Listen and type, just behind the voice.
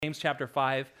James chapter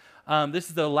 5. This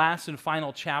is the last and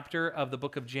final chapter of the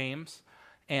book of James.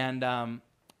 And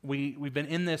we've been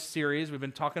in this series. We've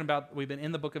been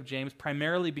in the book of James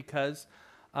primarily because,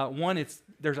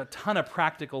 there's a ton of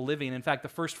practical living. In fact, the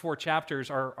first 4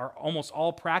 chapters are almost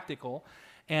all practical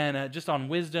and just on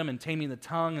wisdom and taming the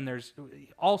tongue. And there's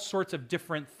all sorts of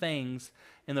different things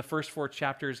in the first 4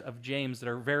 chapters of James that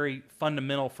are very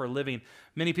fundamental for living.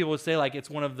 Many people would say like it's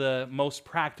one of the most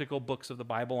practical books of the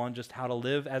Bible on just how to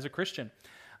live as a Christian.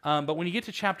 But when you get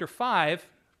to chapter 5,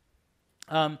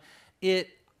 it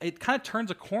kind of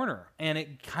turns a corner and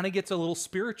it kind of gets a little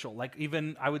spiritual, like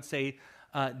even I would say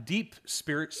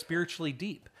spiritually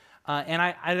deep. And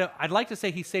I'd like to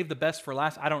say he saved the best for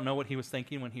last. I don't know what he was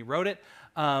thinking when he wrote it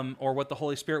or what the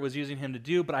Holy Spirit was using him to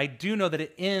do, but I do know that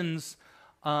it ends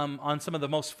on some of the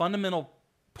most fundamental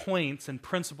points and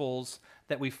principles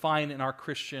that we find in our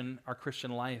Christian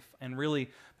life. And really,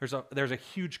 there's a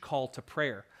huge call to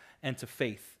prayer and to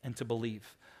faith and to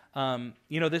believe.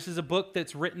 This is a book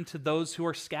that's written to those who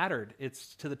are scattered.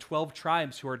 It's to the 12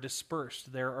 tribes who are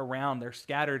dispersed. They're around. They're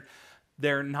scattered.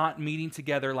 They're not meeting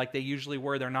together like they usually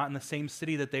were. They're not in the same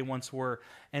city that they once were.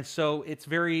 And so it's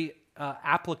very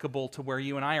applicable to where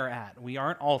you and I are at. We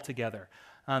aren't all together.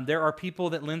 There are people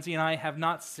that Lindsay and I have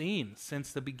not seen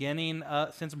since the beginning,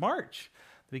 since March,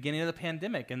 the beginning of the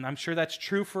pandemic. And I'm sure that's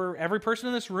true for every person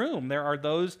in this room. There are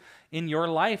those in your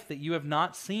life that you have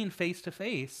not seen face to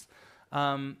face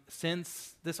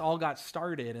since this all got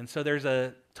started. And so there's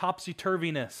a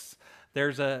topsy-turviness.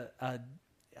 There's a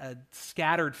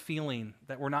scattered feeling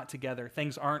that we're not together.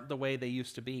 Things aren't the way they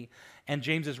used to be. And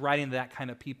James is writing to that kind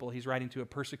of people. He's writing to a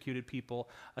persecuted people,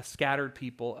 a scattered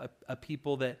people, a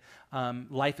people that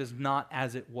life is not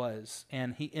as it was.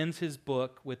 And he ends his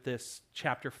book with this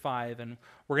chapter 5, and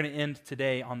we're going to end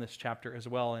today on this chapter as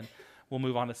well, and we'll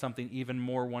move on to something even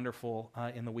more wonderful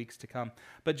in the weeks to come.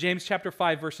 But James chapter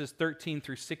 5, verses 13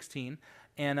 through 16,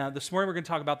 and this morning we're going to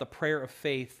talk about the prayer of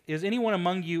faith. Is anyone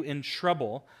among you in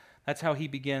trouble? That's how he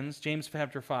begins, James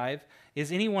chapter 5.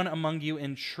 Is anyone among you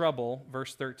in trouble?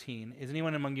 Verse 13. Is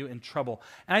anyone among you in trouble?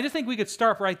 And I just think we could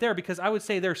start right there because I would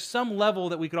say there's some level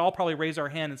that we could all probably raise our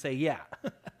hand and say, yeah,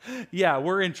 yeah,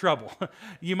 we're in trouble.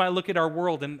 You might look at our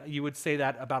world and you would say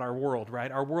that about our world,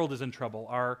 right? Our world is in trouble.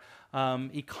 Our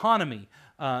economy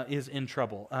is in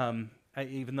trouble,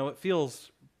 even though it feels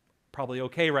probably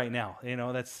okay right now.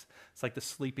 It's like the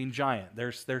sleeping giant.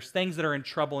 There's things that are in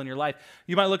trouble in your life.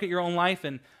 You might look at your own life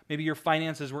and maybe your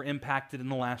finances were impacted in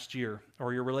the last year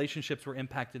or your relationships were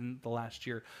impacted in the last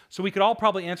year. So we could all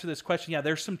probably answer this question, yeah,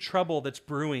 there's some trouble that's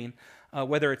brewing,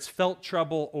 whether it's felt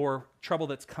trouble or trouble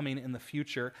that's coming in the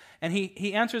future. And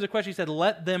he answers the question, he said,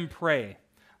 let them pray.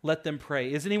 Let them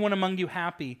pray. Is anyone among you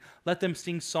happy? Let them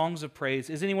sing songs of praise.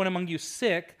 Is anyone among you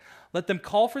sick? Let them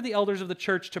call for the elders of the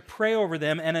church to pray over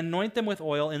them and anoint them with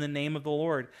oil in the name of the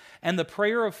Lord. And the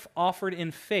prayer offered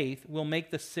in faith will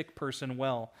make the sick person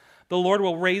well. The Lord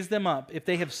will raise them up. If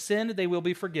they have sinned, they will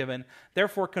be forgiven.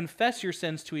 Therefore, confess your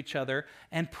sins to each other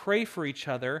and pray for each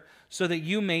other so that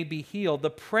you may be healed.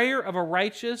 The prayer of a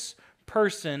righteous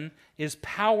person is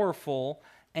powerful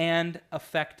and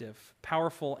effective.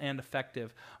 Powerful and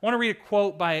effective. I want to read a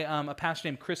quote by a pastor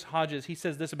named Chris Hodges. He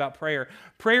says this about prayer.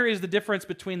 Prayer is the difference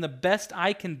between the best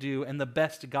I can do and the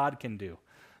best God can do.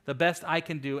 The best I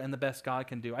can do and the best God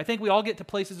can do. I think we all get to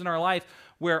places in our life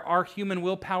where our human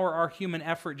willpower, our human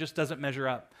effort just doesn't measure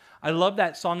up. I love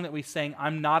that song that we sang,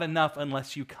 I'm not enough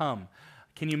unless you come.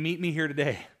 Can you meet me here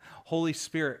today? Holy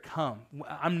Spirit, come.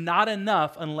 I'm not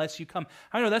enough unless you come.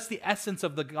 I know that's the essence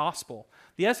of the gospel.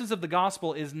 The essence of the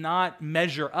gospel is not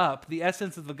measure up. The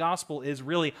essence of the gospel is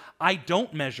really, I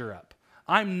don't measure up.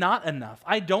 I'm not enough.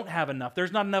 I don't have enough.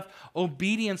 There's not enough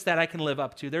obedience that I can live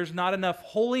up to. There's not enough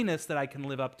holiness that I can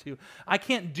live up to. I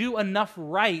can't do enough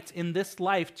right in this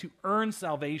life to earn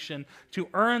salvation, to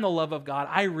earn the love of God.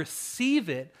 I receive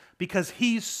it because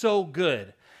He's so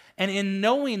good. And in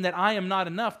knowing that I am not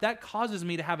enough, that causes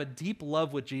me to have a deep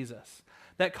love with Jesus.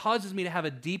 That causes me to have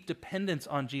a deep dependence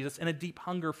on Jesus and a deep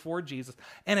hunger for Jesus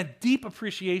and a deep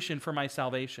appreciation for my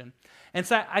salvation. And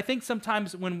so I think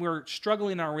sometimes when we're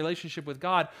struggling in our relationship with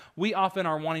God, we often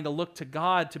are wanting to look to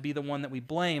God to be the one that we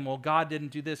blame. Well, God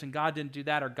didn't do this and God didn't do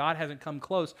that, or God hasn't come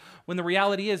close. When the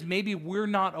reality is maybe we're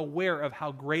not aware of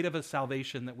how great of a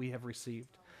salvation that we have received.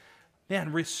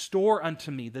 Man, restore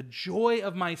unto me the joy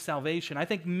of my salvation. I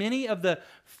think many of the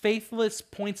faithless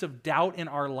points of doubt in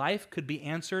our life could be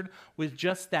answered with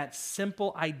just that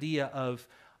simple idea of,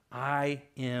 I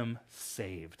am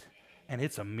saved. And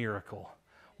it's a miracle.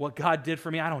 what God did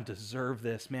for me. I don't deserve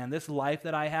this, man. This life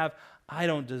that I have, I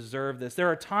don't deserve this. There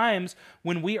are times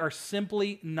when we are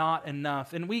simply not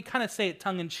enough. And we kind of say it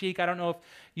tongue in cheek. I don't know if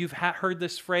you've heard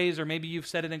this phrase or maybe you've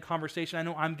said it in conversation. I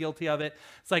know I'm guilty of it.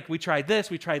 It's like we tried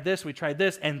this,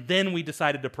 and then we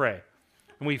decided to pray.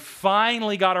 And we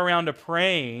finally got around to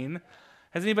praying.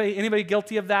 Has anybody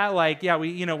guilty of that? Like, yeah,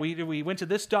 we went to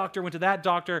this doctor, went to that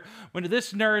doctor, went to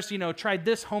this nurse, tried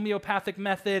this homeopathic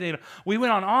method, and we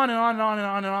went on and on and on and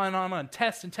on and on and on,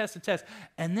 test and test and test.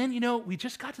 And then, we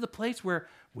just got to the place where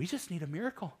we just need a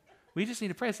miracle. We just need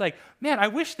to pray. It's like, man, I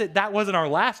wish that wasn't our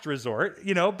last resort,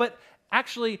 but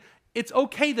actually it's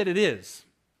okay that it is,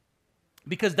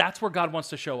 because that's where God wants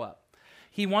to show up.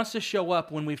 He wants to show up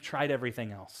when we've tried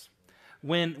everything else.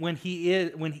 When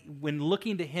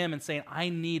looking to him and saying, I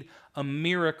need a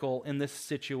miracle in this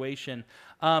situation.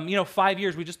 5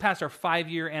 years, we just passed our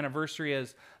 5-year anniversary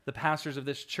as the pastors of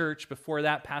this church. Before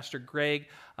that, Pastor Greg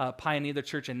pioneered the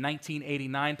church in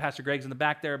 1989. Pastor Greg's in the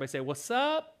back there. Everybody say, what's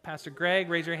up? Pastor Greg,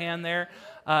 raise your hand there.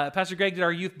 Pastor Greg did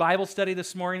our youth Bible study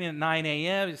this morning at 9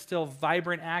 a.m. He's still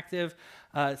vibrant, active.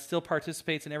 Still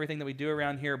participates in everything that we do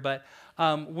around here. But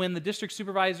when the district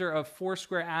supervisor of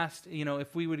Foursquare asked,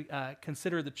 if we would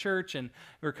consider the church, and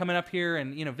we were coming up here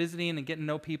and, visiting and getting to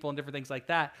know people and different things like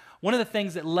that, one of the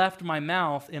things that left my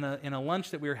mouth in a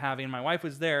lunch that we were having, my wife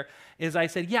was there, is I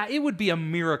said, yeah, it would be a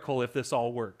miracle if this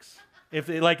all works. If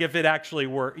it actually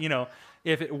worked,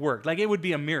 if it worked. Like, it would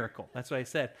be a miracle. That's what I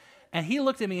said. And he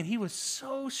looked at me and he was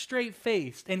so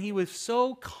straight-faced and he was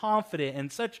so confident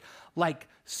and such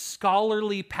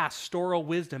scholarly pastoral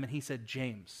wisdom. And he said,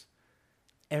 James,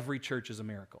 every church is a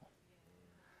miracle.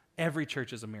 Every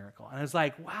church is a miracle. And I was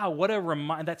like, wow, what a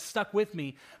reminder. That stuck with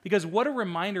me, because what a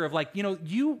reminder of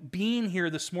you being here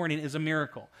this morning is a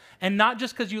miracle. And not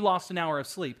just because you lost an hour of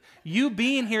sleep. You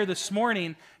being here this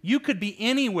morning, you could be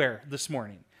anywhere this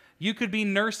morning. You could be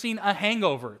nursing a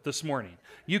hangover this morning.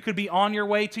 You could be on your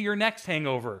way to your next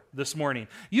hangover this morning.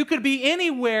 You could be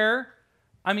anywhere.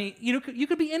 You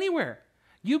could be anywhere.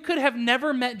 You could have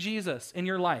never met Jesus in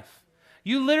your life.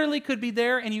 You literally could be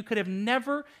there and you could have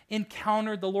never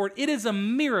encountered the Lord. It is a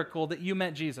miracle that you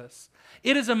met Jesus.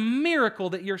 It is a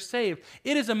miracle that you're saved.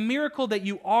 It is a miracle that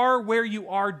you are where you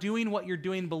are, doing what you're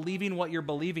doing, believing what you're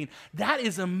believing. That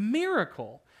is a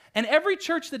miracle. And every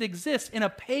church that exists in a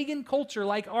pagan culture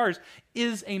like ours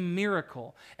is a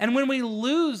miracle. And when we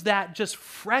lose that just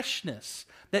freshness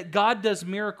that God does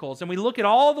miracles, and we look at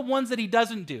all the ones that he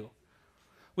doesn't do,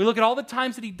 we look at all the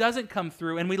times that he doesn't come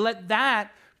through, and we let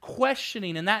that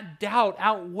questioning and that doubt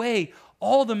outweigh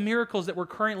all the miracles that we're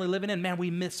currently living in, man,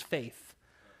 we miss faith.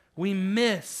 We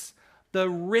miss the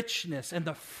richness and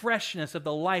the freshness of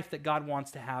the life that God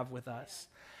wants to have with us.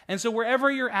 And so wherever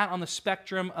you're at on the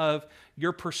spectrum of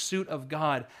your pursuit of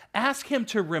God, ask him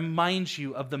to remind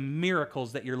you of the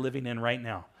miracles that you're living in right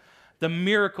now. The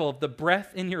miracle of the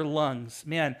breath in your lungs.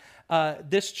 Man,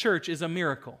 this church is a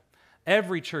miracle.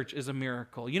 Every church is a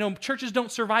miracle. Churches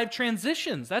don't survive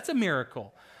transitions. That's a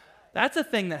miracle. That's a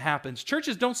thing that happens.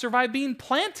 Churches don't survive being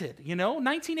planted.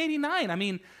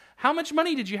 1989. How much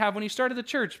money did you have when you started the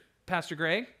church, Pastor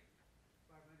Greg?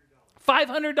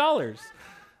 $500.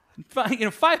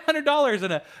 $500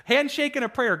 and a handshake and a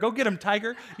prayer. Go get him,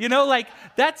 Tiger.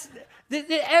 That's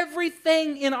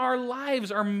everything in our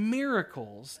lives are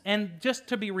miracles. And just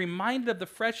to be reminded of the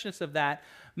freshness of that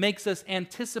makes us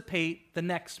anticipate the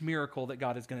next miracle that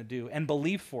God is going to do and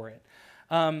believe for it.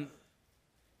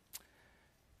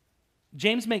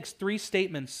 James makes 3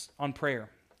 statements on prayer.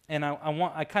 And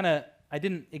I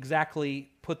didn't exactly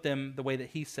put them the way that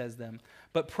he says them.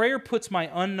 But prayer puts my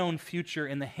unknown future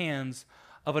in the hands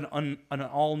of an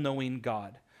all-knowing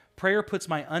God. Prayer puts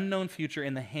my unknown future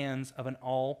in the hands of an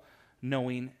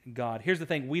all-knowing God. Here's the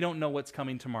thing. We don't know what's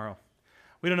coming tomorrow.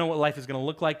 We don't know what life is going to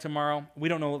look like tomorrow. We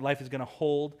don't know what life is going to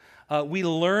hold. We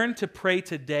learn to pray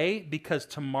today because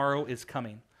tomorrow is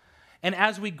coming. And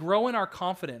as we grow in our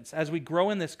confidence, as we grow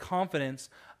in this confidence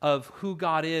of who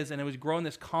God is, and as we grow in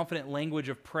this confident language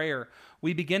of prayer,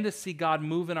 we begin to see God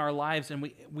move in our lives,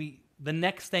 and the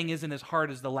next thing isn't as hard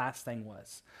as the last thing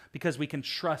was, because we can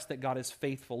trust that God is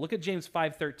faithful. Look at James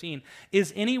 5:13.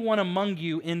 Is anyone among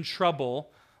you in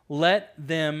trouble? Let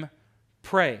them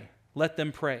pray. Let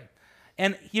them pray.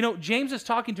 And, James is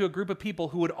talking to a group of people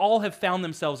who would all have found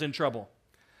themselves in trouble.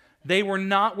 They were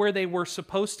not where they were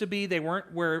supposed to be. They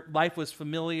weren't where life was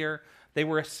familiar. They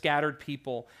were a scattered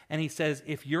people. And he says,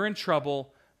 if you're in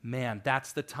trouble, man,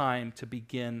 that's the time to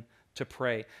begin to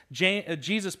pray.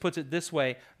 Jesus puts it this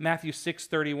way, Matthew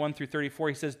 6:31 through 34.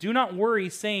 He says, "Do not worry,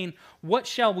 saying, what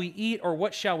shall we eat, or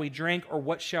what shall we drink, or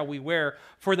what shall we wear?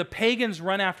 For the pagans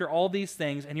run after all these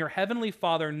things, and your heavenly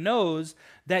Father knows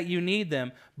that you need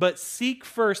them. But seek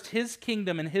first his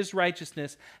kingdom and his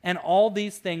righteousness, and all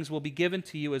these things will be given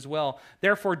to you as well.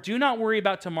 Therefore, do not worry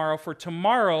about tomorrow, for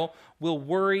tomorrow will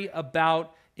worry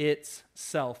about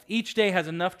itself." Each day has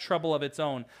enough trouble of its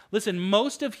own. Listen,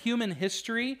 most of human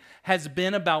history has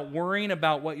been about worrying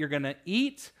about what you're going to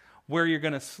eat, where you're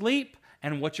going to sleep,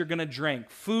 and what you're going to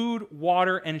drink. Food,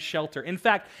 water, and shelter. In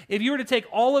fact, if you were to take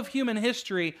all of human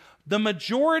history, the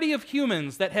majority of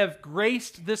humans that have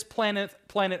graced this planet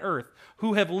Earth,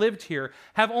 who have lived here,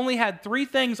 have only had three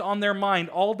things on their mind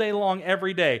all day long,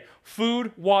 every day: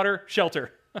 food, water,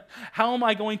 shelter. How am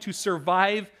I going to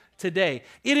survive today?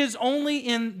 It is only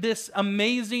in this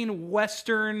amazing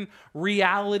Western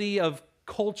reality of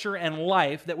culture and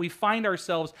life that we find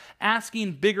ourselves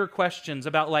asking bigger questions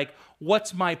about, like,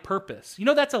 what's my purpose? You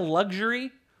know, that's a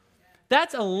luxury.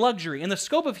 That's a luxury. In the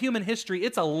scope of human history,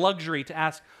 it's a luxury to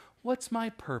ask, what's my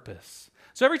purpose?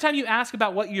 So every time you ask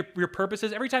about what your purpose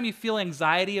is, every time you feel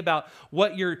anxiety about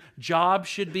what your job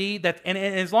should be, and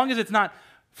as long as it's not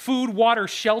food, water,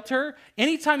 shelter,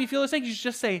 anytime you feel those things, you should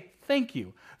just say, thank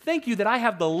you. Thank you that I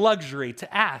have the luxury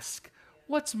to ask,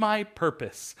 what's my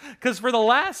purpose? Because for the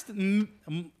last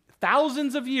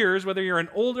thousands of years, whether you're an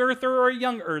old earther or a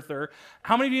young earther,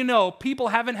 how many of you know people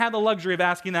haven't had the luxury of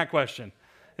asking that question?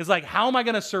 It's like, how am I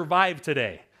going to survive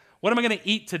today? What am I going to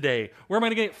eat today? Where am I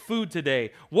going to get food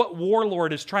today? What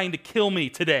warlord is trying to kill me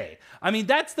today? I mean,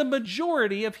 that's the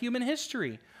majority of human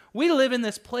history. We live in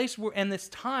this place and this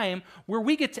time where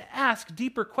we get to ask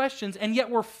deeper questions, and yet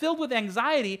we're filled with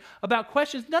anxiety about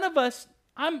questions. None of us,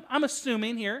 I'm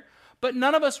assuming here, but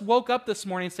none of us woke up this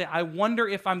morning and say, I wonder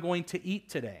if I'm going to eat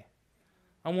today.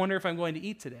 I wonder if I'm going to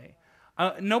eat today.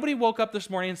 Nobody woke up this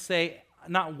morning and say,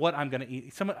 not what I'm going to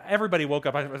eat. Everybody woke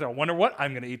up, I said, I wonder what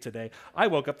I'm going to eat today. I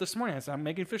woke up this morning, I said, I'm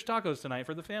making fish tacos tonight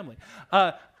for the family.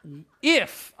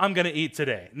 If I'm going to eat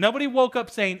today. Nobody woke up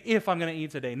saying, if I'm going to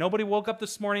eat today. Nobody woke up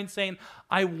this morning saying,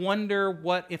 I wonder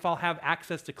if I'll have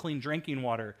access to clean drinking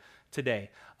water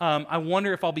today. I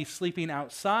wonder if I'll be sleeping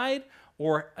outside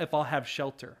or if I'll have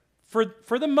shelter.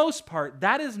 For the most part,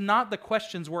 that is not the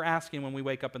questions we're asking when we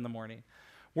wake up in the morning.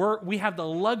 We have the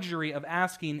luxury of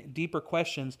asking deeper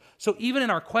questions. So even in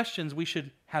our questions, we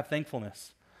should have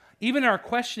thankfulness. Even in our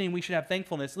questioning, we should have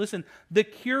thankfulness. Listen, the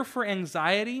cure for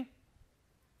anxiety,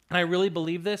 and I really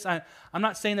believe this, I'm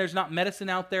not saying there's not medicine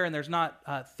out there and there's not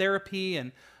therapy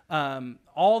and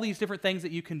all these different things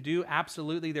that you can do.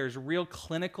 Absolutely, there's real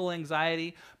clinical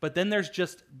anxiety, but then there's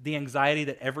just the anxiety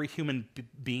that every human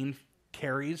being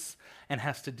carries and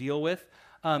has to deal with.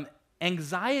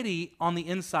 Anxiety on the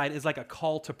inside is like a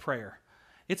call to prayer.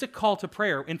 It's a call to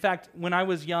prayer. In fact, when I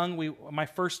was young, my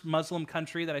first Muslim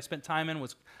country that I spent time in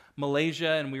was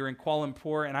Malaysia, and we were in Kuala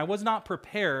Lumpur, and I was not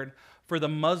prepared for the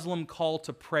Muslim call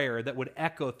to prayer that would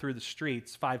echo through the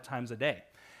streets 5 times a day.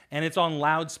 And it's on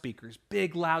loudspeakers,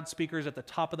 big loudspeakers at the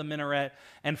top of the minaret,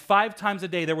 and 5 times a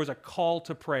day there was a call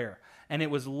to prayer. And it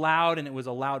was loud, and it was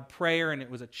a loud prayer, and it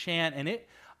was a chant, and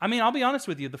I'll be honest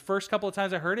with you, the first couple of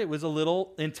times I heard it, it was a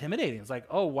little intimidating. It's like,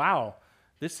 oh, wow,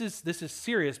 this is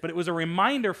serious. But it was a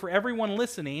reminder for everyone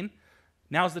listening,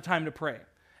 now's the time to pray.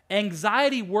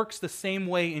 Anxiety works the same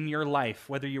way in your life,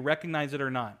 whether you recognize it or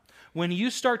not. When you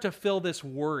start to feel this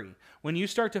worry, when you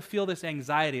start to feel this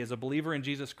anxiety as a believer in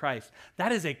Jesus Christ,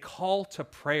 that is a call to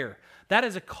prayer. That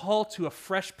is a call to a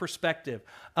fresh perspective,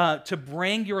 to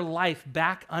bring your life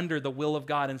back under the will of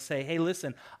God and say, hey,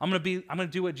 listen, I'm going to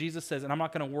do what Jesus says, and I'm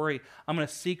not going to worry. I'm going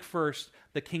to seek first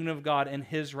the kingdom of God and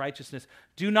his righteousness.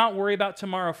 Do not worry about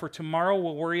tomorrow, for tomorrow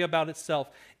will worry about itself.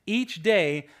 Each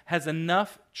day has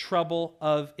enough trouble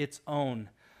of its own.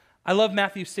 I love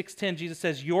Matthew 6:10. Jesus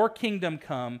says, your kingdom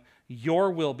come,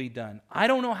 your will be done. I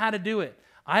don't know how to do it.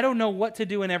 I don't know what to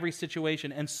do in every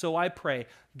situation. And so I pray,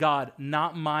 God,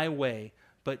 not my way,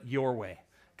 but your way.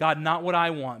 God, not what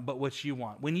I want, but what you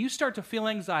want. When you start to feel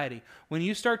anxiety, when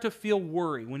you start to feel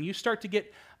worry, when you start to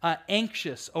get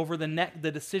anxious over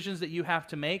the decisions that you have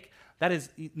to make,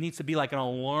 needs to be like an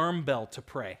alarm bell to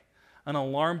pray. An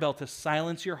alarm bell to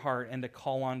silence your heart and to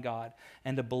call on God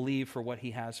and to believe for what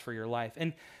he has for your life.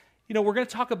 And we're going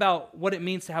to talk about what it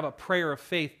means to have a prayer of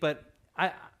faith, but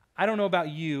I don't know about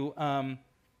you,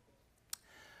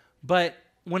 but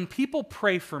when people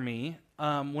pray for me,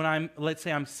 let's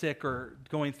say I'm sick or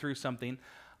going through something,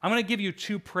 I'm going to give you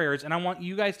 2 prayers, and I want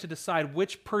you guys to decide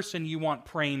which person you want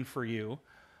praying for you,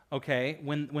 okay,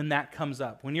 when that comes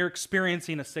up, when you're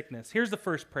experiencing a sickness. Here's the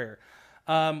first prayer.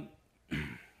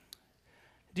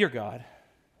 Dear God,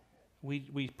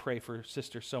 we pray for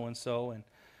Sister so-and-so, and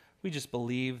we just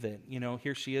believe that,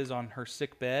 here she is on her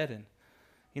sick bed, and,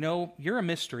 you're a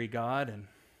mystery, God, and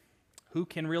who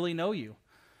can really know you?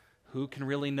 Who can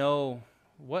really know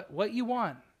what you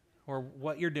want or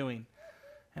what you're doing?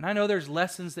 And I know there's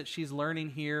lessons that she's learning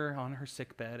here on her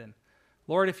sick bed, and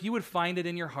Lord, if you would find it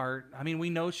in your heart, we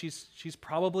know she's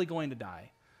probably going to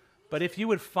die, but if you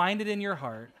would find it in your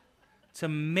heart to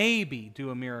maybe do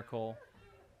a miracle,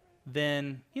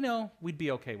 then, we'd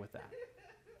be okay with that.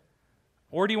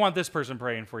 Or do you want this person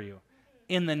praying for you?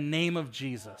 In the name of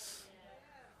Jesus,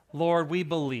 Lord, we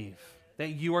believe that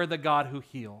you are the God who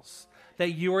heals,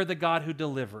 that you are the God who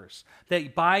delivers,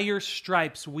 that by your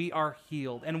stripes we are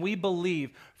healed. And we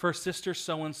believe for Sister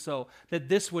so-and-so that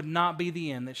this would not be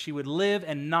the end, that she would live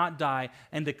and not die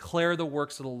and declare the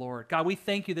works of the Lord. God, we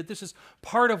thank you that this is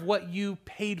part of what you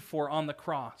paid for on the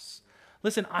cross.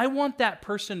 Listen, I want that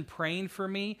person praying for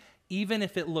me even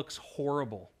if it looks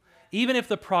horrible, even if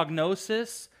the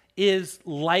prognosis is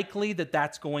likely that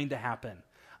that's going to happen.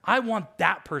 I want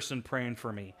that person praying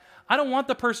for me. I don't want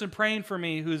the person praying for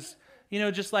me who's,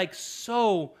 just like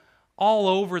so all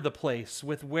over the place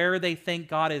with where they think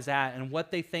God is at and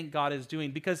what they think God is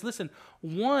doing. Because listen,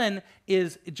 one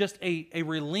is just a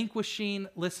relinquishing,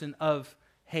 of,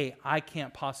 hey, I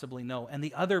can't possibly know. And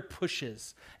the other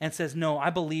pushes and says, no, I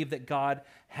believe that God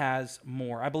has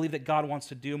more. I believe that God wants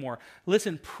to do more.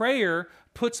 Listen, prayer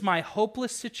puts my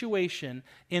hopeless situation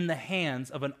in the hands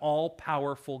of an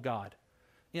all-powerful God.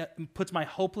 Puts my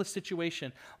hopeless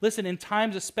situation. Listen, in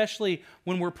times, especially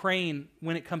when we're praying,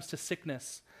 when it comes to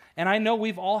sickness, and I know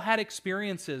we've all had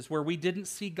experiences where we didn't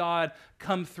see God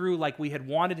come through like we had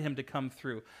wanted him to come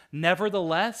through.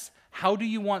 Nevertheless, how do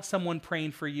you want someone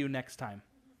praying for you next time?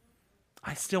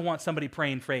 I still want somebody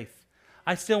praying faith.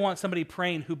 I still want somebody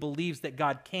praying who believes that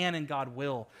God can and God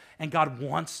will and God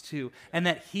wants to, and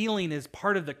that healing is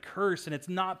part of the curse and it's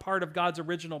not part of God's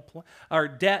original or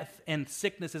death and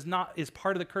sickness is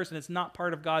part of the curse and it's not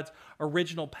part of God's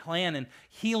original plan, and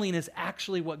healing is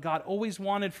actually what God always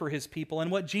wanted for his people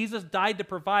and what Jesus died to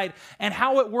provide. And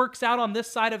how it works out on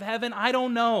this side of heaven, I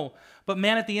don't know. But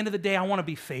man, at the end of the day, I want to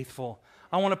be faithful.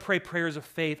 I want to pray prayers of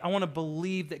faith. I want to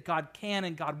believe that God can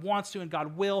and God wants to and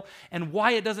God will. And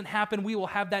why it doesn't happen, we will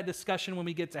have that discussion when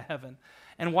we get to heaven.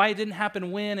 And why it didn't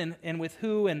happen when and with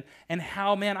who and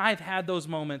how, man, I've had those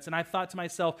moments. And I thought to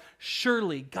myself,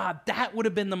 surely, God, that would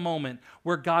have been the moment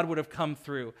where God would have come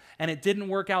through. And it didn't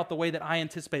work out the way that I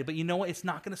anticipated. But you know what? It's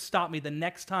not going to stop me the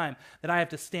next time that I have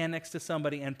to stand next to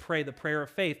somebody and pray the prayer of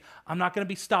faith. I'm not going to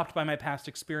be stopped by my past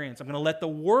experience. I'm going to let the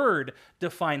Word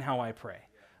define how I pray.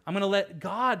 I'm going to let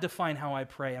God define how I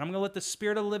pray. And I'm going to let the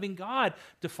Spirit of the living God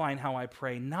define how I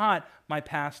pray, not my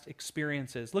past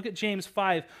experiences. Look at James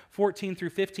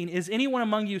 5:14-15. Is anyone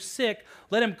among you sick?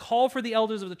 Let him call for the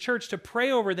elders of the church to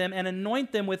pray over them and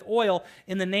anoint them with oil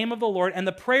in the name of the Lord. And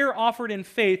the prayer offered in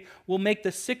faith will make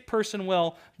the sick person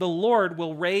well. The Lord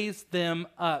will raise them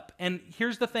up. And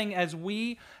here's the thing, as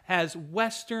we, as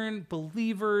Western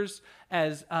believers,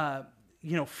 as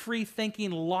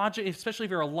free-thinking, logic, especially if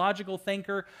you're a logical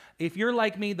thinker, if you're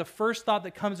like me, the first thought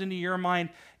that comes into your mind,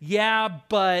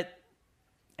 and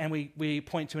we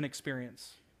point to an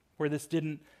experience where this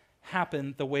didn't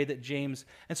happen the way that James,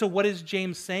 and so what is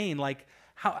James saying? Like,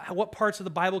 what parts of the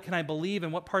Bible can I believe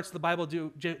and what parts of the Bible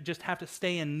do just have to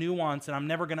stay in nuance and I'm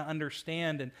never going to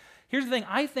understand? And here's the thing,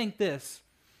 I think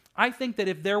that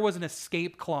if there was an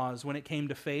escape clause when it came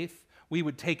to faith, we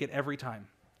would take it every time.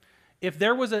 If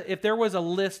there was a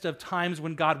list of times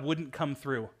when God wouldn't come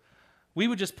through, we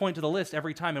would just point to the list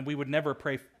every time and we would never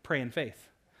pray in faith.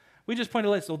 We just point to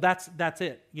the list, so that's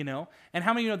it, And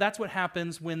how many that's what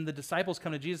happens when the disciples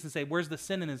come to Jesus and say, where's the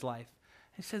sin in his life?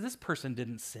 He says, this person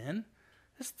didn't sin.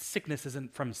 This sickness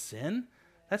isn't from sin.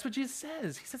 That's what Jesus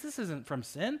says. He says, this isn't from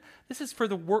sin. This is for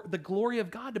the glory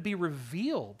of God to be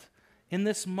revealed in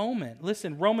this moment.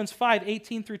 Listen, Romans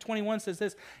 5:18-21 says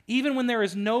this, even when there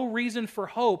is no reason for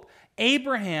hope,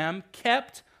 Abraham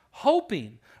kept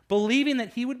hoping, believing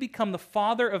that he would become the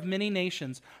father of many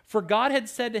nations. For God had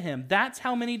said to him, that's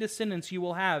how many descendants you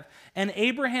will have. And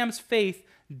Abraham's faith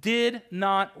did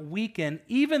not weaken,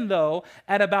 even though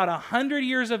at about 100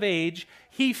 years of age,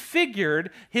 he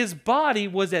figured his body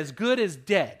was as good as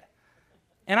dead.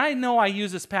 And I know I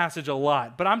use this passage a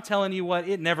lot, but I'm telling you what,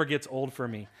 it never gets old for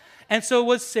me. And so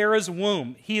was Sarah's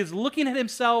womb. He is looking at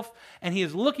himself and he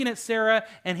is looking at Sarah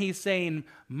and he's saying,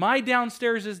 my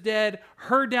downstairs is dead,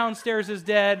 her downstairs is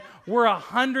dead, we're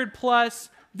 100 plus,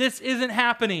 this isn't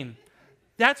happening.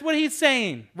 That's what he's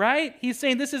saying, right? He's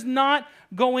saying this is not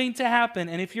going to happen.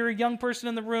 And if you're a young person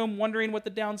in the room wondering what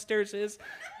the downstairs is,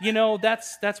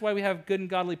 that's why we have good and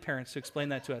godly parents to explain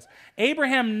that to us.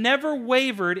 Abraham never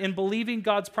wavered in believing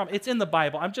God's promise. It's in the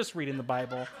Bible. I'm just reading the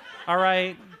Bible, all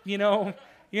right? You're going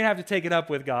to have to take it up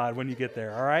with God when you get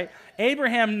there, all right?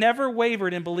 Abraham never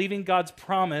wavered in believing God's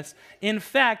promise. In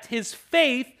fact, his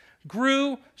faith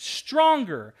grew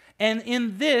stronger. And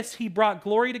in this, he brought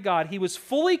glory to God. He was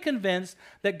fully convinced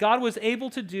that God was able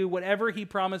to do whatever he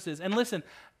promises. And listen,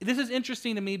 this is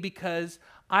interesting to me because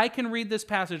I can read this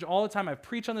passage all the time. I've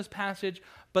preached on this passage,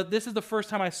 but this is the first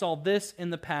time I saw this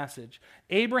in the passage.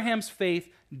 Abraham's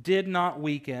faith did not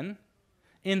weaken.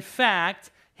 In fact,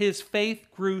 his faith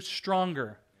grew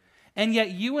stronger. And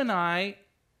yet you and I,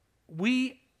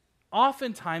 we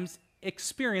oftentimes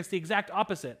experience the exact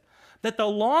opposite. That the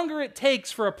longer it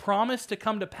takes for a promise to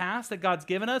come to pass that God's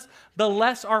given us, the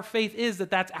less our faith is that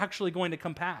that's actually going to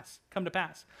come to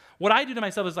pass. What I do to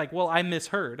myself is like, well, I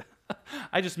misheard.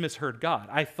 I just misheard God.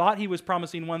 I thought he was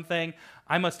promising one thing.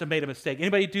 I must have made a mistake.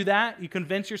 Anybody do that? You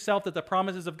convince yourself that the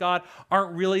promises of God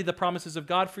aren't really the promises of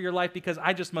God for your life because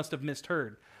I just must have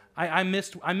misheard. I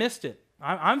missed it.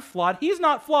 I'm flawed. He's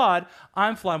not flawed.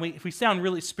 I'm flawed. If we sound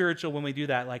really spiritual when we do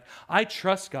that, like, I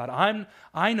trust God.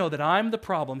 I know that I'm the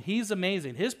problem. He's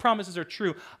amazing. His promises are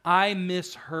true. I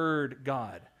misheard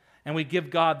God. And we give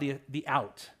God the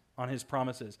out on his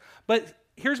promises. But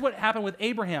here's what happened with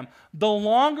Abraham. The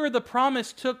longer the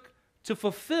promise took to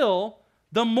fulfill,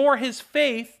 the more his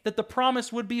faith that the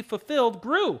promise would be fulfilled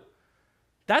grew.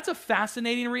 That's a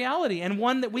fascinating reality and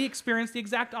one that we experience the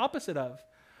exact opposite of.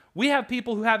 We have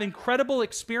people who have incredible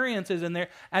experiences in there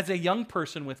as a young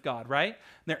person with God, right?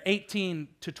 They're 18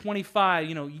 to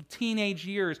 25, teenage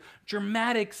years,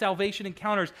 dramatic salvation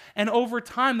encounters. And over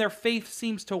time, their faith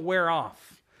seems to wear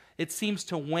off. It seems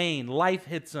to wane. Life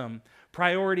hits them.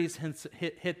 Priorities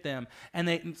hit them. And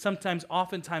they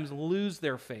oftentimes lose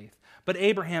their faith. But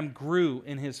Abraham grew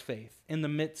in his faith in the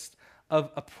midst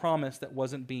of a promise that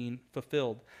wasn't being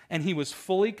fulfilled. And he was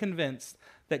fully convinced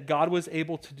that God was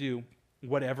able to do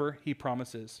whatever he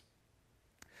promises.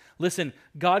 Listen,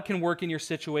 God can work in your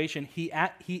situation. He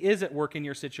is at work in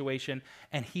your situation,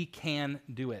 and he can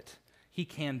do it. He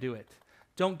can do it.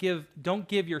 Don't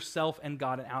give yourself and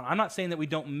God an out. I'm not saying that we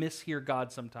don't mishear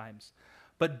God sometimes,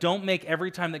 but don't make every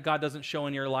time that God doesn't show up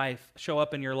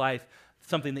in your life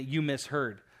something that you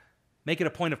misheard. Make it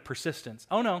a point of persistence.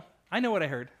 Oh no, I know what I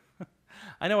heard.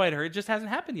 I know what I heard. It just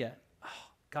hasn't happened yet.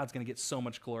 God's going to get so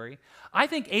much glory. I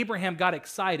think Abraham got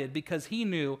excited because he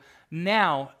knew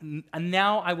now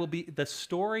I will be the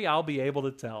story I'll be able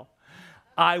to tell.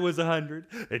 I was 100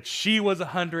 and she was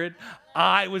 100.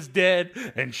 I was dead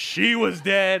and she was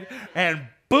dead. And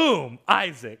boom,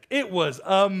 Isaac. It was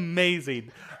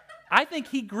amazing. I think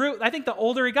he grew. I think the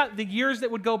older he got, the years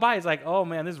that would go by, he's like, oh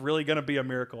man, this is really going to be a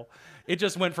miracle. It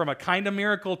just went from a kind of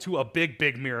miracle to a big,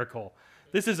 big miracle.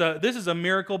 This is a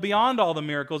miracle beyond all the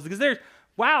miracles because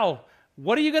wow,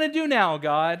 what are you going to do now,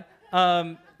 God?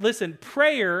 Listen,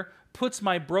 prayer puts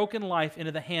my broken life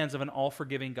into the hands of an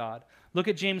all-forgiving God. Look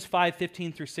at James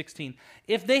 5:15 through 16.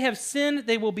 If they have sinned,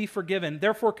 they will be forgiven.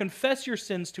 Therefore, confess your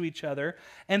sins to each other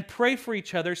and pray for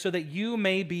each other so that you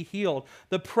may be healed.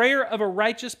 The prayer of a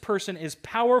righteous person is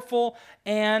powerful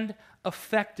and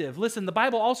effective. Listen, the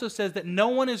Bible also says that no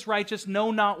one is righteous,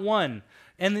 no, not one.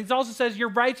 And it also says your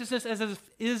righteousness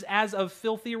is as of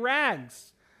filthy rags.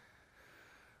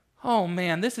 Oh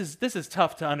man, this is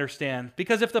tough to understand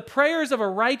because if the prayers of a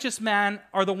righteous man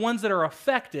are the ones that are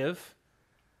effective,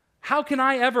 how can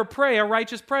I ever pray a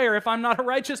righteous prayer if I'm not a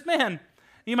righteous man?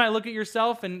 You might look at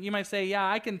yourself and you might say, yeah,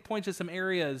 I can point to some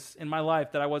areas in my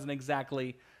life that I wasn't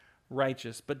exactly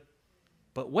righteous. But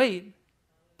wait,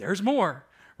 there's more,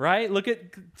 right? Look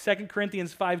at 2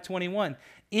 Corinthians 5:21.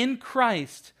 In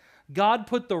Christ, God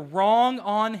put the wrong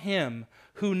on him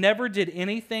who never did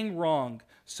anything wrong,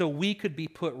 so we could be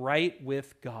put right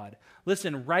with God.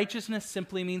 Listen, righteousness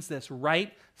simply means this,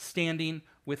 right standing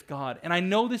with God. And I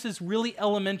know this is really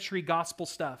elementary gospel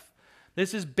stuff.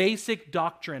 This is basic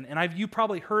doctrine. And you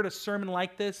probably heard a sermon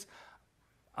like this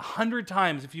 100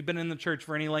 times if you've been in the church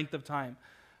for any length of time.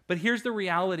 But here's the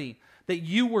reality, that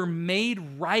you were made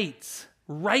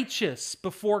righteous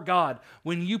before God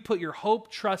when you put your hope,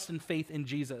 trust, and faith in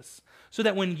Jesus. So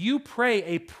that when you pray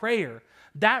a prayer,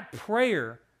 that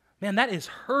prayer, man, that is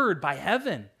heard by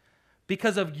heaven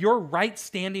because of your right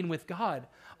standing with God.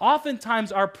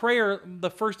 Oftentimes our prayer, the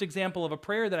first example of a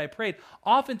prayer that I prayed,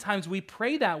 oftentimes we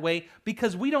pray that way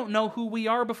because we don't know who we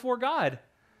are before God.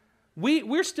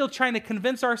 We're still trying to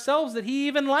convince ourselves that he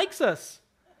even likes us,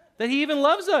 that he even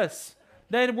loves us,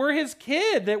 that we're his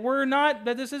kid, that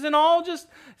this isn't all just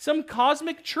some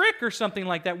cosmic trick or something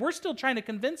like that. We're still trying to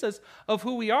convince us of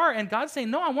who we are. And God's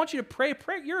saying, no, I want you to pray.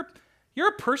 You're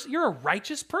a person, you're a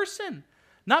righteous person.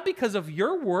 Not because of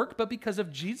your work, but because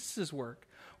of Jesus' work.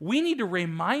 We need to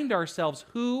remind ourselves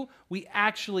who we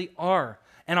actually are,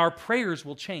 and our prayers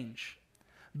will change.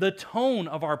 The tone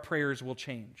of our prayers will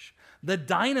change. The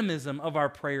dynamism of our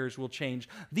prayers will change.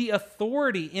 The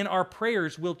authority in our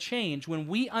prayers will change when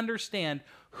we understand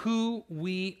who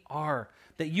we are,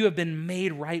 that you have been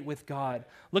made right with God.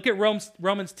 Look at Romans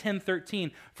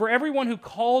 10:13. For everyone who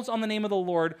calls on the name of the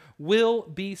Lord will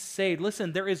be saved.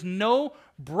 Listen, there is no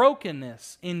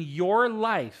brokenness in your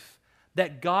life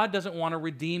that God doesn't want to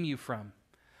redeem you from,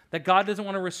 that God doesn't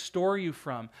want to restore you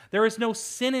from. There is no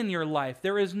sin in your life.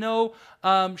 There is no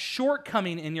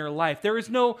shortcoming in your life. There is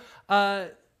no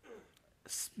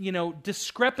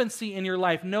discrepancy in your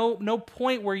life. No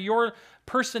point where your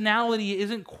personality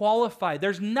isn't qualified.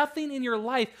 There's nothing in your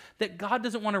life that God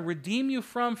doesn't want to redeem you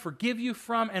from, forgive you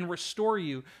from, and restore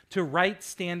you to right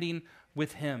standing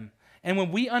with him. And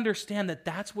when we understand that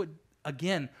that's what,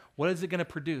 again, what is it going to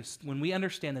produce? When we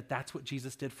understand that that's what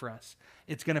Jesus did for us,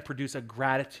 it's going to produce a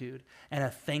gratitude and a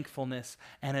thankfulness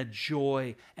and a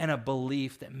joy and a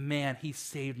belief that, man, he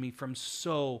saved me from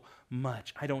so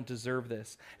much. I don't deserve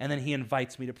this. And then he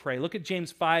invites me to pray. Look at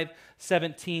James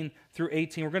 5:17 through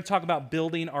 18. We're going to talk about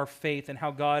building our faith and how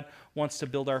God wants to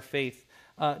build our faith.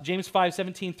 James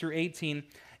 5:17 through 18.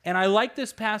 And I like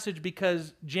this passage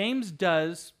because James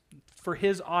does, for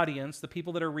his audience, the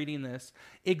people that are reading this,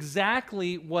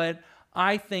 exactly what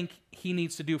I think he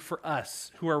needs to do for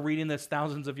us who are reading this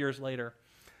thousands of years later.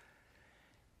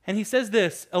 And he says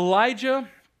this: Elijah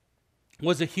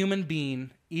was a human being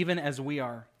even as we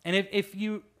are. And if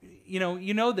you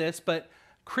know this, but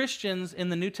Christians in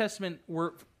the New Testament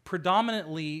were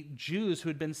predominantly Jews who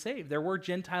had been saved. There were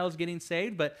Gentiles getting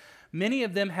saved, but many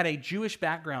of them had a Jewish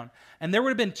background. And there would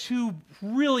have been two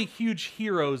really huge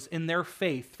heroes in their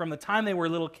faith from the time they were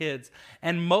little kids.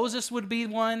 And Moses would be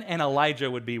one, and Elijah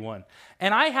would be one.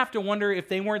 And I have to wonder if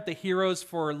they weren't the heroes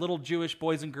for little Jewish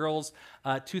boys and girls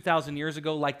 2,000 years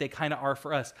ago, like they kind of are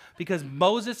for us. Because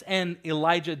Moses and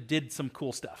Elijah did some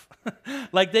cool stuff.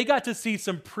 Like they got to see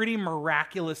some pretty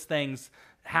miraculous things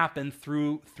happen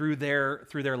through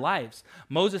their lives.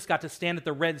 Moses got to stand at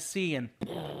the Red Sea and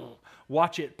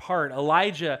watch it part.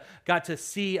 Elijah got to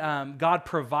see God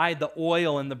provide the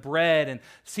oil and the bread and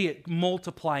see it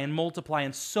multiply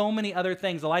and so many other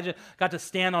things. Elijah got to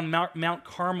stand on Mount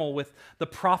Carmel with the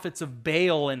prophets of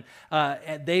Baal, and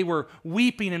they were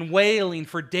weeping and wailing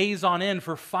for days on end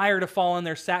for fire to fall on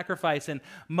their sacrifice. And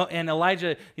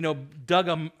Elijah,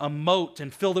 dug a moat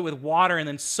and filled it with water and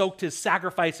then soaked his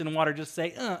sacrifice in water, just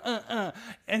say,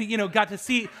 and got to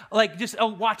see,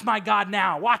 watch my God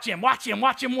now. Watch him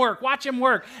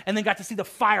work. And then got to see the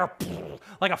fire,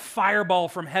 like a fireball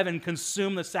from heaven,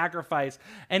 consume the sacrifice.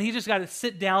 And he just got to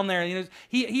sit down there.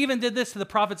 He even did this to the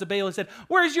prophets of Baal. He said,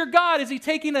 where's your God? Is he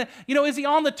taking is he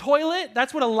on the toilet?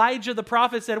 That's what Elijah the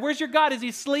prophet said. Where's your God? Is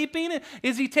he sleeping?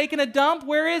 Is he taking a dump?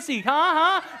 Where is he?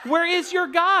 Where is your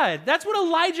God? That's what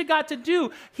Elijah got to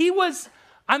do.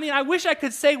 I wish I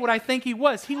could say what I think he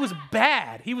was. He was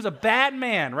bad. He was a bad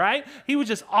man, right? He was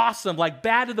just awesome, like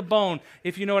bad to the bone,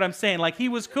 if you know what I'm saying. Like he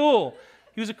was cool.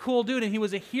 He was a cool dude and he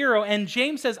was a hero. And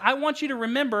James says, I want you to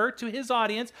remember, to his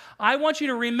audience, I want you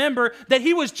to remember that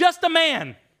he was just a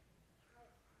man.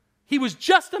 He was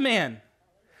just a man.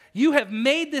 You have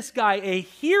made this guy a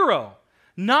hero,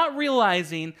 not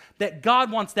realizing that God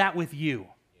wants that with you.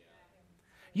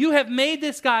 You have made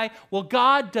this guy, well,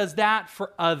 God does that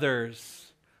for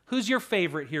others. Who's your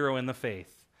favorite hero in the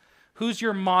faith? Who's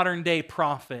your modern day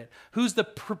prophet? Who's the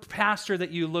pastor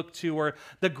that you look to, or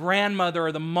the grandmother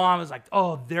or the mom is like,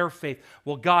 oh, their faith.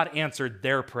 Well, God answered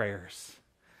their prayers.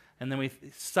 And then we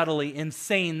subtly, in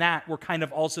saying that, we're kind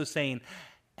of also saying,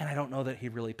 and I don't know that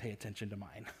he'd really pay attention to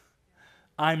mine.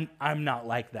 I'm not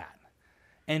like that.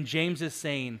 And James is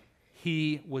saying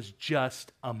he was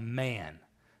just a man,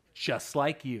 just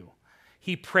like you.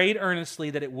 He prayed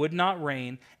earnestly that it would not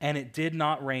rain, and it did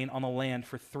not rain on the land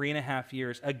for 3.5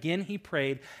 years. Again he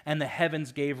prayed, and the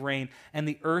heavens gave rain, and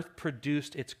the earth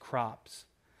produced its crops.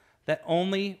 That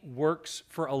only works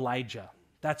for Elijah.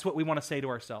 That's what we want to say to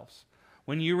ourselves.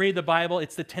 When you read the Bible,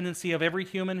 it's the tendency of every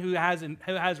human who has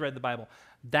read the Bible.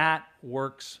 That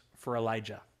works for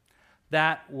Elijah.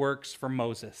 That works for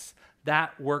Moses.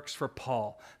 That works for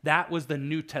Paul. That was the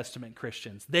New Testament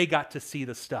Christians. They got to see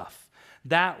the stuff.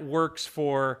 That works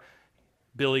for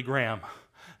Billy Graham.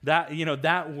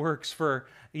 That works for,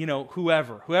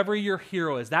 whoever your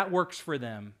hero is. That works for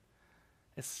them.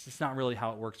 It's not really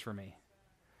how it works for me.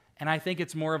 And I think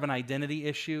it's more of an identity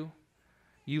issue,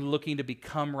 you looking to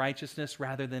become righteousness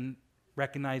rather than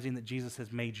recognizing that Jesus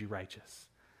has made you righteous.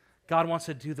 God wants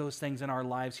to do those things in our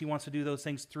lives. He wants to do those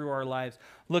things through our lives.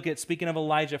 Look at, speaking of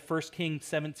Elijah, 1 Kings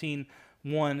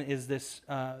 17:1 is this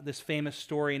famous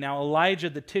story. Now Elijah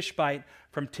the Tishbite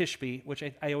from Tishbe, which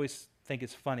I always think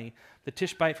is funny, the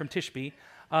Tishbite from Tishbe,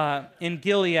 in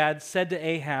Gilead said to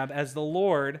Ahab, as the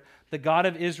Lord, the God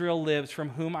of Israel lives,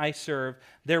 from whom I serve,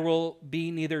 there will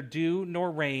be neither dew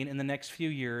nor rain in the next few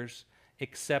years,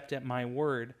 except at my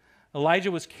word.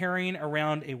 Elijah was carrying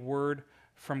around a word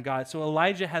from God. So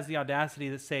Elijah has the audacity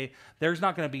to say, there's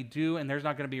not going to be dew and there's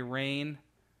not going to be rain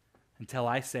until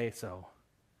I say so.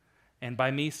 And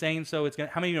by me saying so,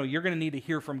 how many of you know you're going to need to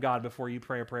hear from God before you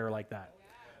pray a prayer like that?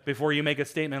 Before you make a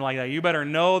statement like that. You better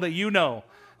know that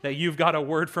you've got a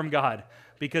word from God,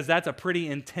 because that's a pretty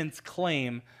intense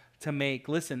claim to make.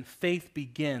 Listen, faith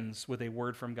begins with a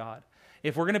word from God.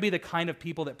 If we're going to be the kind of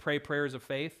people that pray prayers of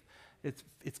faith,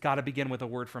 it's got to begin with a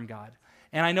word from God.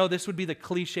 And I know this would be the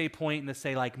cliche point to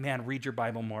say, like, man, read your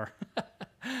Bible more.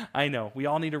 I know. We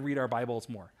all need to read our Bibles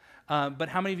more. But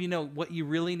how many of you know what you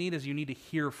really need is you need to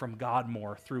hear from God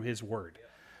more through his word?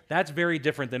 That's very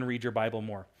different than read your Bible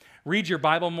more. Read your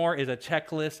Bible more is a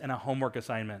checklist and a homework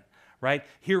assignment, right?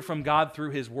 Hear from God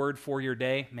through his word for your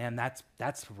day. Man, that's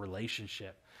a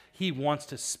relationship. He wants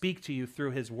to speak to you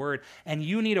through his word, and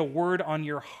you need a word on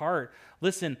your heart.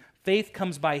 Listen, faith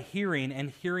comes by hearing, and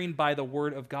hearing by the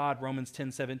word of God, Romans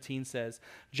 10:17 says.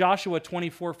 Joshua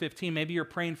 24:15, maybe you're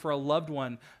praying for a loved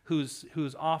one who's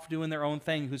off doing their own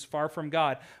thing, who's far from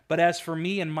God. But as for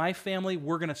me and my family,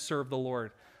 we're going to serve the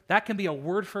Lord. That can be a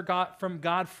word from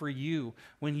God for you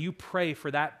when you pray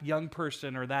for that young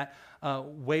person or that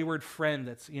wayward friend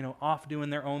that's off doing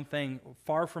their own thing,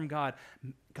 far from God.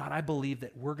 God, I believe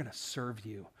that we're going to serve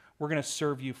you. We're going to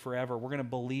serve you forever. We're going to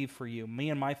believe for you. Me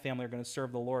and my family are going to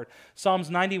serve the Lord. Psalms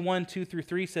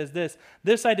 91:2-3 says this,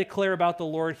 "This I declare about the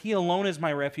Lord. He alone is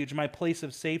my refuge, my place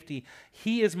of safety.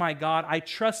 He is my God. I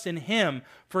trust in him,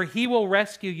 for he will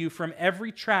rescue you from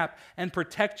every trap and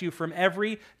protect you from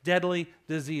every deadly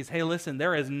disease." Hey, listen,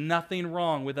 there is nothing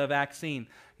wrong with a vaccine.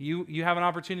 You have an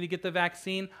opportunity to get the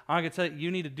vaccine. I'm going to tell you,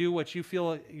 you need to do what you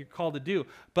feel you're called to do.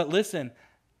 But listen,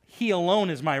 he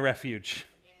alone is my refuge.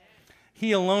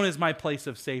 He alone is my place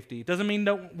of safety. It doesn't mean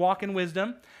don't walk in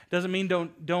wisdom. It doesn't mean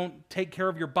don't take care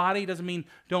of your body. It doesn't mean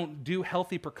don't do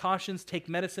healthy precautions, take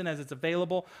medicine as it's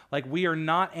available. Like, we are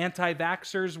not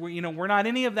anti-vaxxers. We're not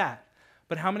any of that.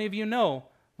 But how many of you know,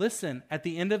 listen, at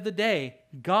the end of the day,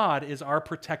 God is our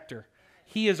protector.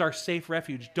 He is our safe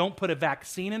refuge. Don't put a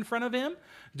vaccine in front of him.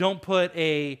 Don't put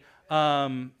a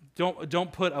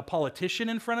Don't put a politician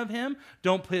in front of him.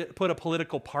 Don't put a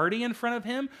political party in front of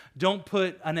him. Don't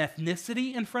put an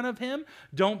ethnicity in front of him.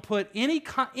 Don't put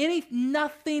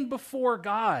nothing before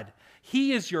God.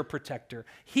 He is your protector.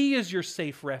 He is your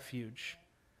safe refuge.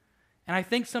 And I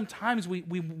think sometimes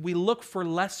we look for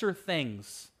lesser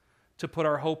things to put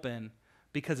our hope in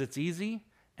because it's easy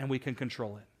and we can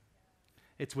control it.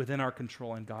 It's within our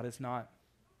control, and God is not.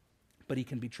 But he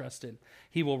can be trusted.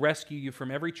 He will rescue you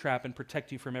from every trap and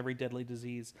protect you from every deadly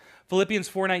disease. Philippians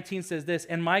 4:19 says this,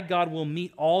 "And my God will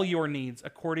meet all your needs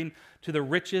according to the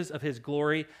riches of his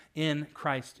glory in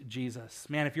Christ Jesus."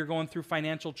 Man, if you're going through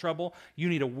financial trouble, you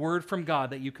need a word from God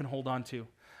that you can hold on to.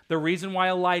 The reason why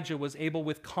Elijah was able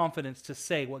with confidence to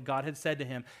say what God had said to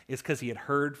him is because he had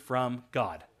heard from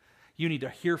God. You need to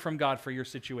hear from God for your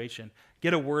situation.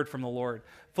 Get a word from the Lord.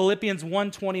 Philippians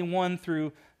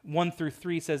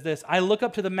 1:21-1-3 says this, "I look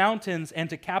up to the mountains and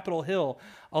to Capitol Hill,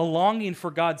 a longing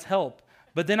for God's help.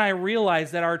 But then I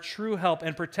realize that our true help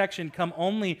and protection come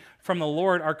only from the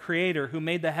Lord, our Creator, who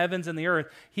made the heavens and the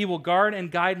earth. He will guard and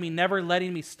guide me, never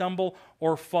letting me stumble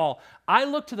or fall." I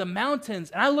look to the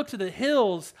mountains, and I look to the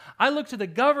hills, I look to the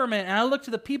government, and I look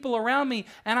to the people around me,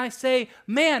 and I say,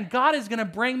 man, God is going to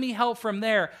bring me help from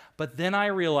there. But then I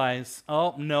realize,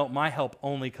 oh, no, my help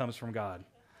only comes from God.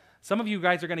 Some of you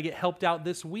guys are going to get helped out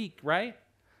this week, right?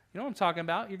 You know what I'm talking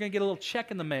about? You're going to get a little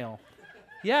check in the mail.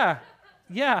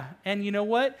 Yeah, and you know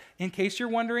what? In case you're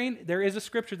wondering, there is a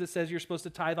scripture that says you're supposed to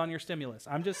tithe on your stimulus.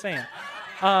 I'm just saying.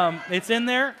 It's in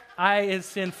there.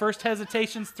 It's in 1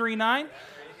 Hesitations 3:9.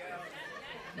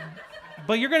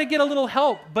 But you're going to get a little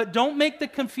help. But don't make the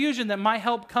confusion that my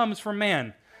help comes from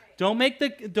man.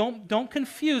 Don't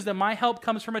confuse that my help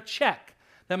comes from a check,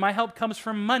 that my help comes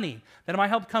from money, that my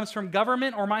help comes from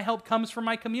government, or my help comes from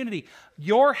my community.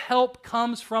 Your help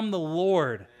comes from the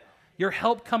Lord. Your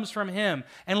help comes from him.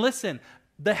 And listen,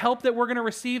 the help that we're going to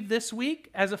receive this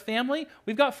week as a family,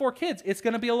 we've got 4 kids. It's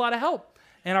going to be a lot of help.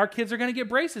 And our kids are going to get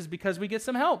braces because we get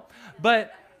some help.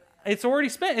 But It's already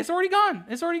spent. It's already gone.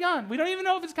 It's already gone. We don't even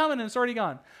know if it's coming and it's already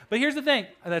gone. But here's the thing.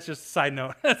 That's just a side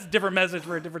note. That's a different message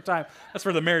for a different time. That's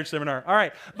for the marriage seminar. All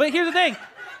right. But here's the thing.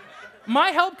 My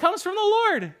help comes from the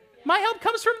Lord. My help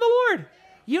comes from the Lord.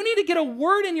 You need to get a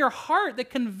word in your heart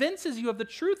that convinces you of the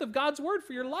truth of God's word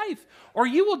for your life. Or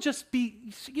you'll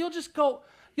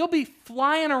be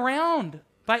flying around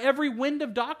by every wind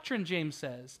of doctrine, James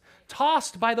says.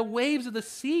 Tossed by the waves of the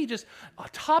sea, just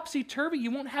topsy-turvy. You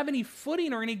won't have any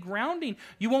footing or any grounding.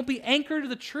 You won't be anchored to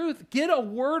the truth. Get a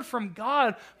word from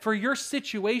God for your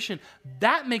situation.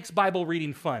 That makes Bible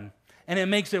reading fun. And it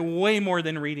makes it way more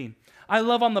than reading. I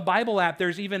love on the Bible app,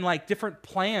 there's even like different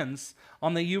plans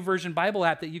on the YouVersion Bible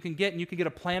app that you can get, and you can get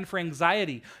a plan for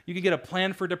anxiety. You can get a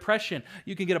plan for depression.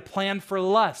 You can get a plan for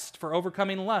lust, for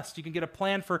overcoming lust. You can get a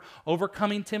plan for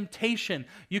overcoming temptation.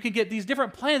 You can get these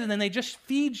different plans, and then they just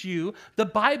feed you the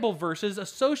Bible verses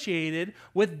associated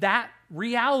with that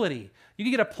reality. You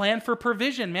can get a plan for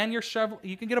provision. Man, you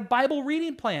can get a Bible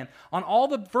reading plan on all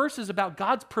the verses about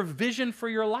God's provision for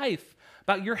your life,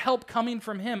 about your help coming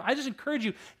from Him. I just encourage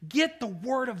you, get the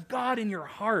Word of God in your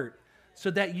heart so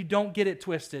that you don't get it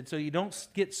twisted, so you don't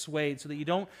get swayed, so that you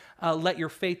don't let your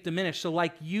faith diminish. So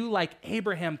like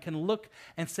Abraham, can look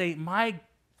and say, my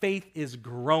faith is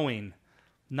growing,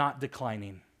 not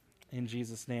declining. In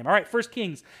Jesus' name. All right, 1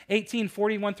 Kings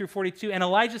 18:41 through 42. And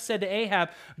Elijah said to Ahab,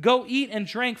 go eat and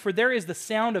drink, for there is the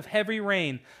sound of heavy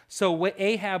rain. So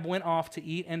Ahab went off to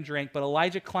eat and drink, but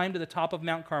Elijah climbed to the top of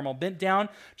Mount Carmel, bent down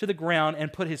to the ground,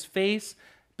 and put his face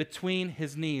between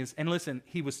his knees. And listen,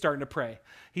 he was starting to pray.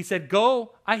 He said,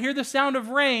 go, I hear the sound of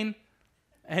rain.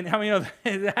 And how many know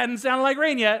it hadn't sounded like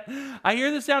rain yet? I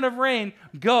hear the sound of rain.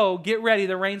 Go, get ready,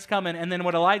 the rain's coming. And then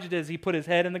what Elijah did is he put his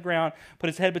head in the ground, put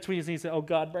his head between his knees, and said, oh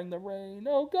God, bring the rain.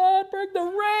 Oh God, bring the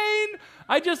rain.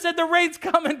 I just said the rain's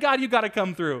coming. God, you got to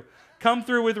come through. Come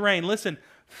through with rain. Listen,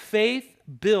 faith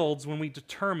builds when we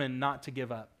determine not to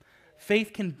give up.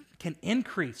 Faith can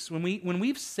increase when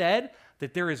we've said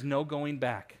that there is no going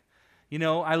back. You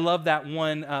know, I love that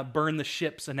one burn the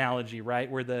ships analogy, right?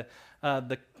 Where the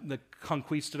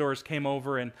conquistadors came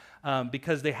over, and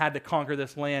because they had to conquer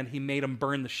this land, he made them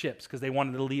burn the ships because they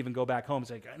wanted to leave and go back home.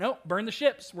 He's like, no, burn the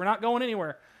ships. We're not going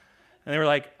anywhere. And they were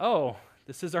like, oh,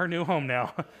 this is our new home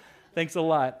now. Thanks a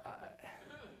lot.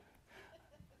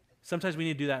 Sometimes we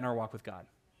need to do that in our walk with God.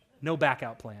 No back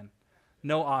out plan.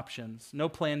 No options. No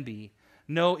plan B.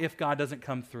 No if God doesn't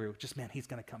come through. Just, man, He's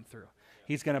going to come through.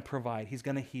 He's going to provide. He's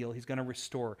going to heal. He's going to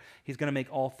restore. He's going to make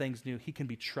all things new. He can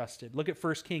be trusted. Look at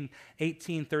 1 Kings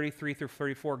 18:33 through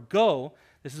 34. Go,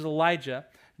 this is Elijah,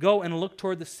 go and look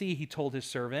toward the sea, he told his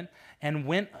servant, and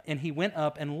he went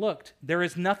up and looked. There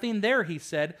is nothing there, he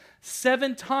said.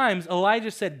 7 times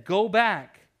Elijah said, go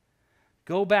back.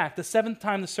 Go back. The 7th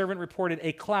time the servant reported,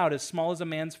 a cloud as small as a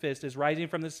man's fist is rising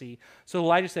from the sea. So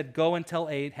Elijah said, go and tell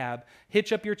Ahab,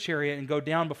 hitch up your chariot and go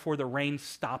down before the rain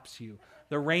stops you.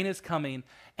 The rain is coming.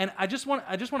 And I just want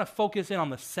to focus in on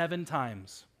the 7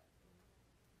 times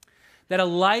that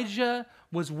Elijah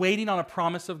was waiting on a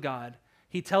promise of God.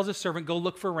 He tells his servant, go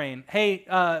look for rain. Hey,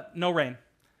 no rain.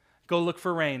 Go look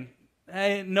for rain.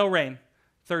 Hey, no rain.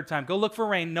 3rd time, go look for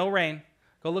rain. No rain.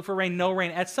 Go look for rain. No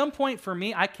rain. At some point for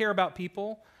me, I care about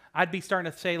people. I'd be starting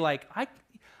to say like,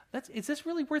 is this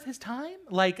really worth his time?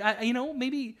 Like,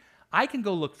 maybe I can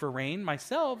go look for rain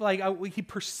myself. Like he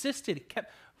persisted. He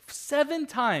kept 7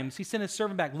 times he sent his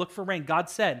servant back, look for rain. God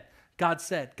said, God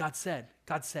said, God said,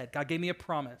 God said. God gave me a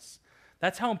promise.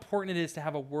 That's how important it is to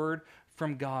have a word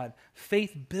from God.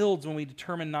 Faith builds when we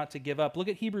determine not to give up. Look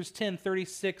at Hebrews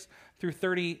 10:36 through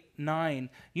 39.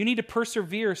 You need to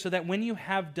persevere so that when you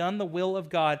have done the will of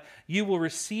God, you will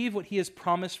receive what He has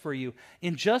promised for you.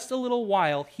 In just a little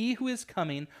while, He who is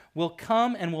coming will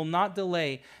come and will not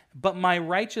delay. But my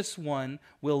righteous one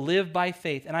will live by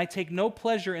faith, and I take no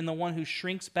pleasure in the one who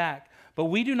shrinks back. But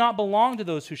we do not belong to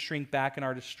those who shrink back and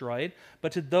are destroyed,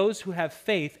 but to those who have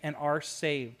faith and are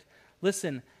saved.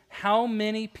 Listen, how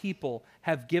many people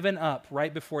have given up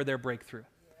right before their breakthrough?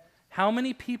 How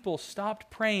many people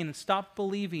stopped praying and stopped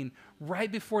believing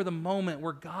right before the moment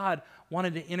where God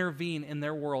wanted to intervene in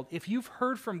their world? If you've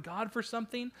heard from God for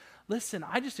something, listen,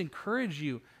 I just encourage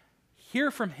you,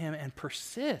 hear from Him and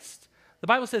persist. The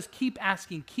Bible says keep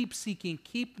asking, keep seeking,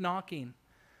 keep knocking.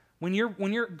 When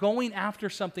you're going after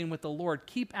something with the Lord,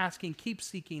 keep asking, keep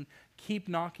seeking, keep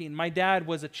knocking. My dad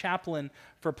was a chaplain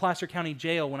for Placer County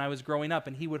Jail when I was growing up,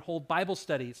 and he would hold Bible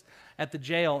studies at the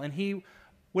jail, and he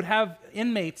would have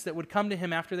inmates that would come to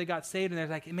him after they got saved, and they're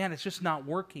like, man, it's just not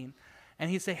working. And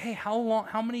he'd say, hey,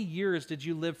 how many years did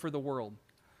you live for the world?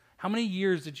 How many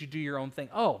years did you do your own thing?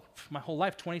 Oh, my whole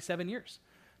life, 27 years.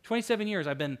 27 years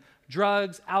I've been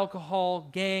drugs, alcohol,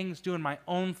 gangs, doing my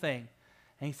own thing.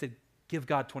 And he said, give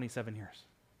God 27 years.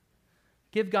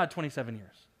 Give God 27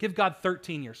 years. Give God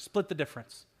 13 years. Split the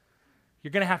difference.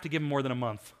 You're going to have to give him more than a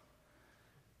month.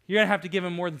 You're going to have to give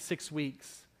him more than 6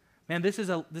 weeks. Man, this is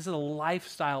a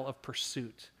lifestyle of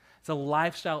pursuit. It's a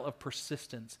lifestyle of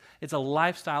persistence. It's a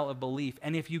lifestyle of belief.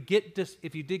 And if you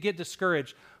did get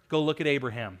discouraged, go look at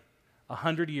Abraham.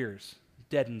 100 years,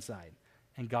 dead inside,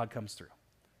 and God comes through.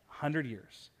 100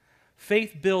 years.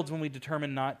 Faith builds when we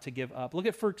determine not to give up. Look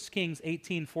at 1 Kings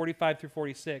 18, 45 through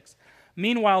 46.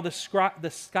 Meanwhile, the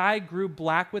sky grew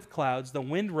black with clouds, the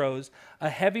wind rose, a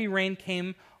heavy rain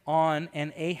came on,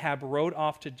 and Ahab rode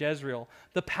off to Jezreel.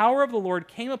 The power of the Lord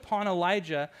came upon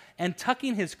Elijah, and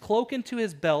tucking his cloak into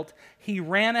his belt, he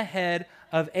ran ahead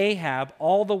of Ahab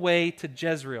all the way to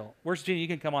Jezreel. Where's Gina? You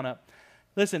can come on up.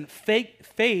 Listen,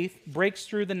 faith breaks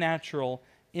through the natural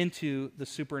into the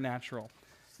supernatural.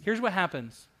 Here's what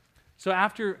happens. So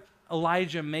after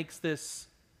Elijah makes this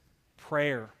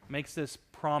prayer, makes this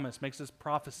promise, makes this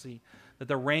prophecy that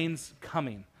the rain's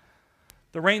coming,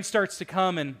 the rain starts to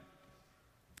come, and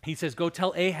he says, go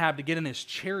tell Ahab to get in his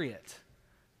chariot,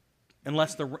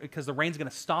 because the rain's going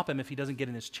to stop him if he doesn't get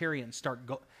in his chariot and start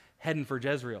heading for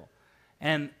Jezreel.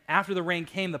 And after the rain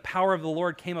came, the power of the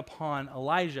Lord came upon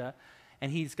Elijah,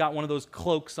 and he's got one of those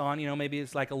cloaks on, maybe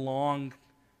it's like a long,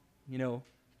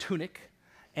 tunic.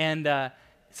 And it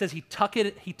says he tucked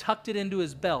it into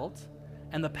his belt,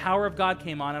 and the power of God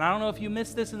came on. And I don't know if you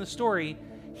missed this in the story,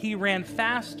 he ran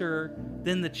faster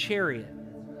than the chariot.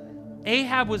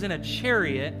 Ahab was in a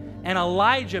chariot, and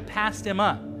Elijah passed him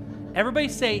up. Everybody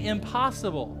say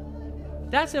impossible.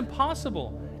 That's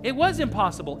impossible. It was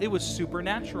impossible. It was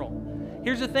supernatural.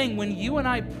 Here's the thing. When you and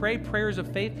I pray prayers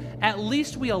of faith, at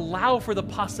least we allow for the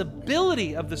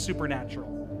possibility of the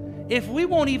supernatural. If we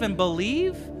won't even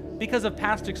believe because of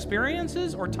past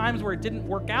experiences or times where it didn't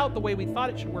work out the way we thought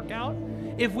it should work out,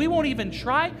 if we won't even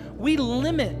try, we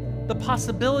limit the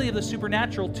possibility of the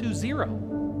supernatural to 0.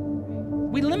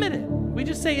 We limit it. We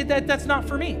just say that's not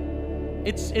for me.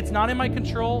 It's not in my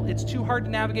control. It's too hard to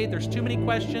navigate. There's too many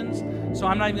questions, so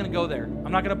I'm not even going to go there.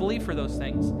 I'm not going to believe for those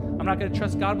things. I'm not going to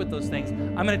trust God with those things.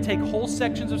 I'm going to take whole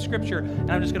sections of Scripture, and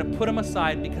I'm just going to put them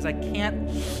aside because I can't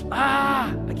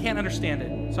understand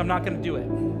it, so I'm not going to do it.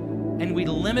 And we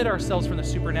limit ourselves from the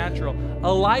supernatural.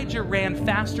 Elijah ran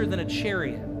faster than a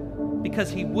chariot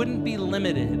because he wouldn't be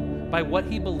limited by what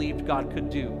he believed God could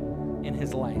do in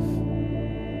his life.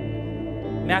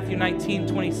 Matthew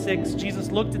 19:26,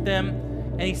 Jesus looked at them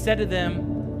and he said to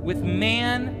them, with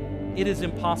man it is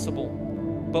impossible,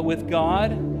 but with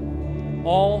God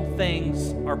all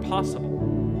things are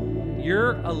possible.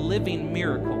 You're a living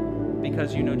miracle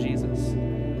because you know Jesus.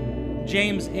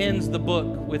 James ends the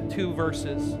book with 2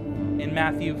 verses in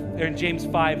James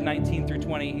 5:19 through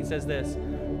 20. He says this,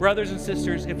 brothers and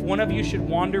sisters, if one of you should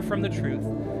wander from the truth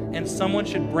and someone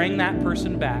should bring that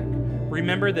person back,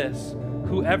 remember this,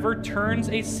 whoever turns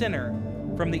a sinner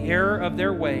from the error of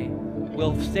their way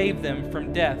will save them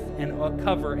from death and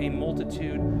cover a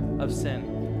multitude of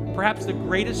sin. Perhaps the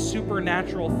greatest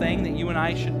supernatural thing that you and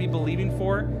I should be believing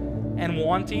for and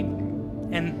wanting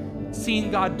and seeing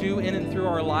God do in and through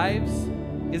our lives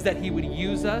is that he would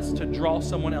use us to draw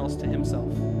someone else to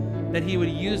himself. That he would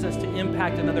use us to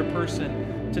impact another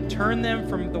person, to turn them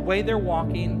from the way they're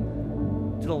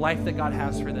walking to the life that God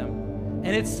has for them.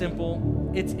 And it's simple.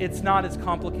 It's not as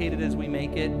complicated as we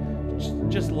make it.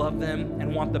 Just love them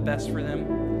and want the best for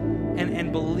them,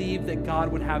 and believe that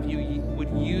God would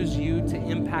use you to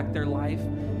impact their life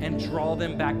and draw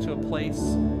them back to a place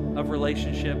of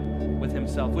relationship with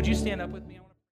himself. Would you stand up with me?